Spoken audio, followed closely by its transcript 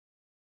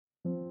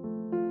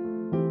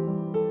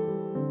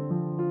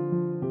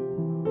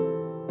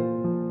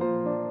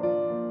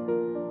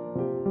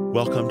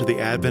Welcome to the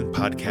Advent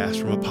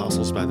Podcast from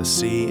Apostles by the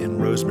Sea in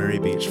Rosemary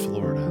Beach,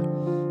 Florida.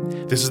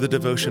 This is the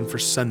devotion for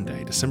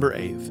Sunday, December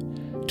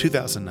 8th,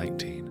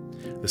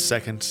 2019, the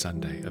second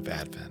Sunday of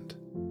Advent.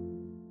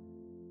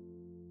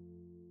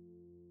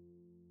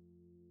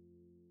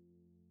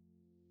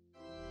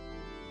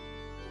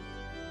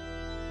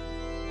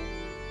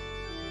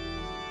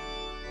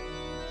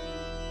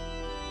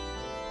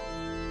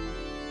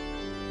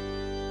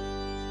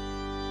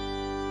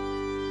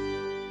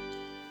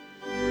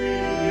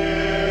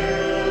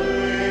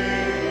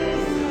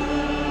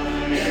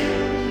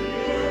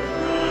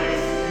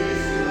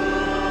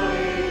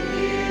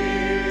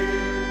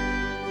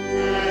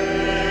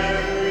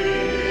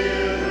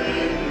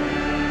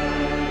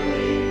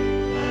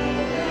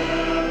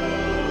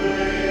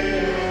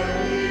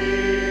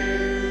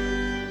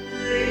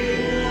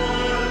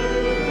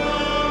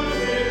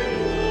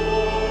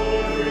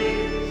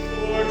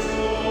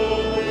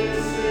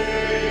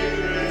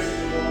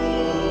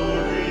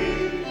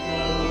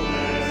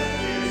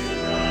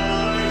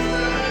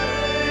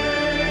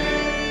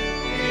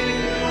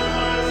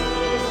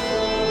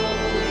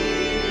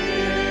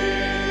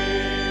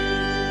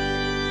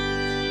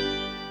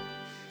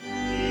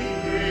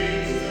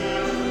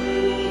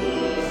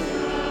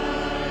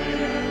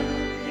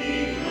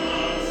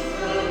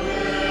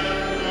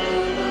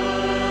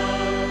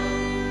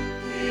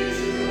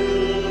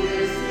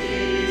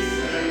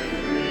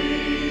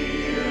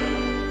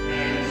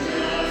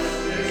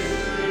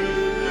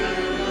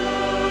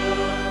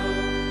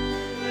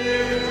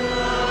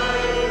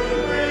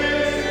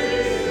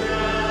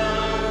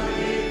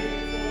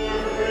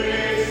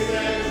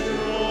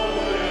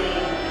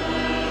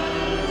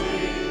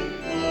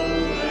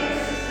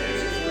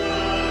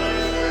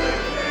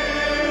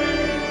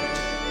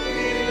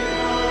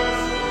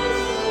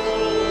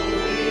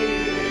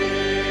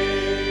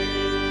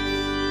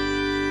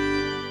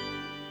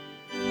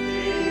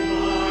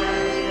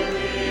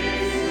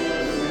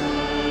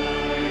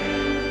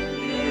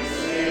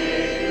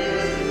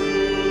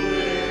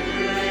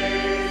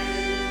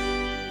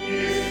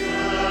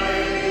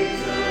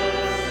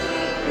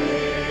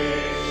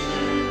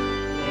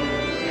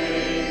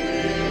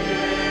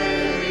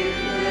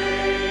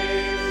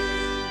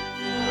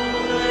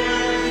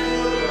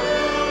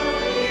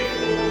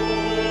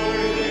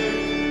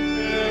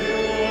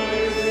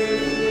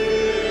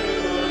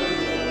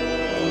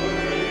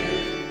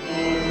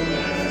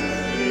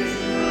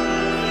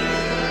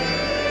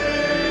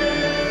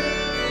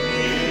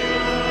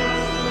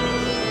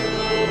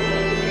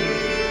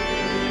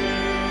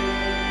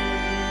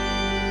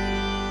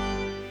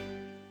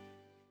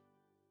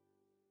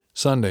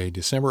 Sunday,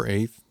 December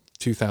 8th,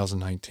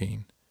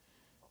 2019.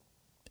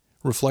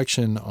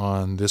 Reflection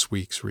on this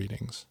week's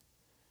readings.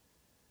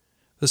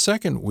 The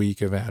second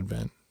week of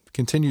Advent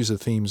continues the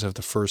themes of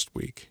the first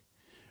week,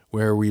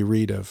 where we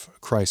read of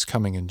Christ's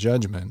coming in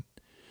judgment,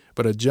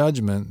 but a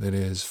judgment that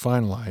is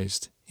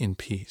finalized in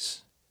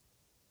peace.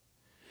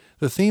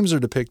 The themes are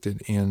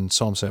depicted in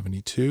Psalm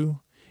 72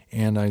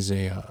 and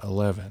Isaiah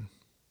 11.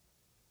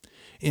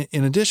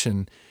 In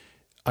addition,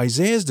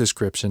 Isaiah's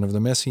description of the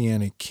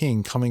messianic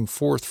king coming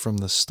forth from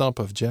the stump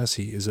of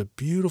Jesse is a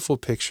beautiful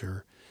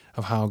picture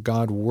of how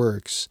God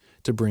works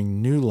to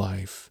bring new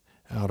life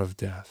out of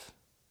death.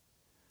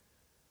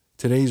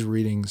 Today's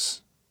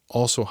readings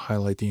also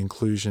highlight the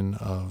inclusion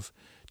of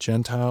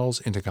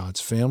Gentiles into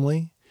God's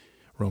family,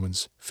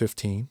 Romans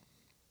 15,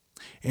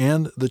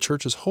 and the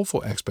church's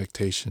hopeful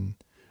expectation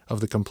of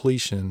the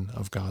completion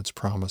of God's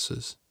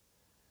promises.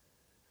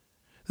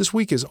 This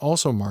week is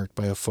also marked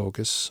by a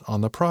focus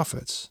on the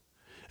prophets,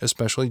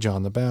 especially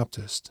John the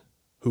Baptist,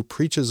 who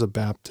preaches a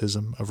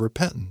baptism of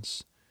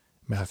repentance,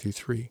 Matthew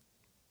 3.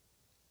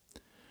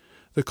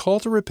 The call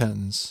to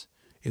repentance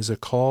is a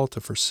call to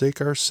forsake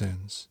our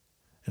sins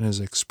and is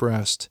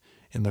expressed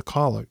in the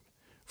collect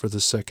for the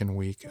second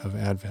week of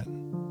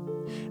Advent,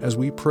 as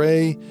we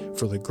pray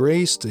for the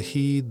grace to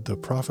heed the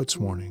prophet's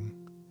warning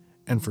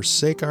and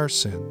forsake our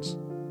sins,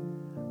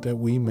 that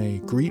we may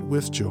greet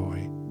with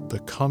joy the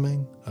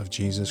coming of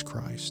Jesus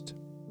Christ.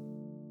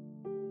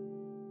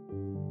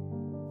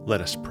 Let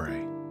us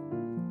pray.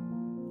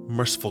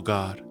 Merciful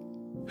God,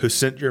 who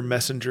sent your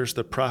messengers,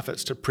 the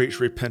prophets, to preach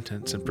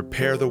repentance and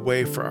prepare the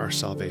way for our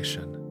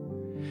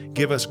salvation,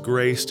 give us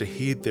grace to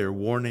heed their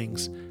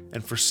warnings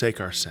and forsake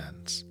our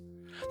sins,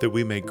 that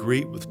we may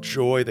greet with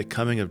joy the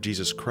coming of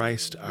Jesus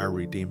Christ, our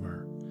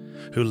Redeemer,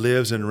 who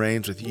lives and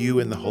reigns with you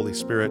in the Holy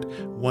Spirit,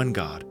 one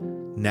God,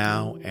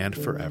 now and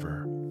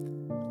forever.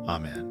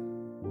 Amen.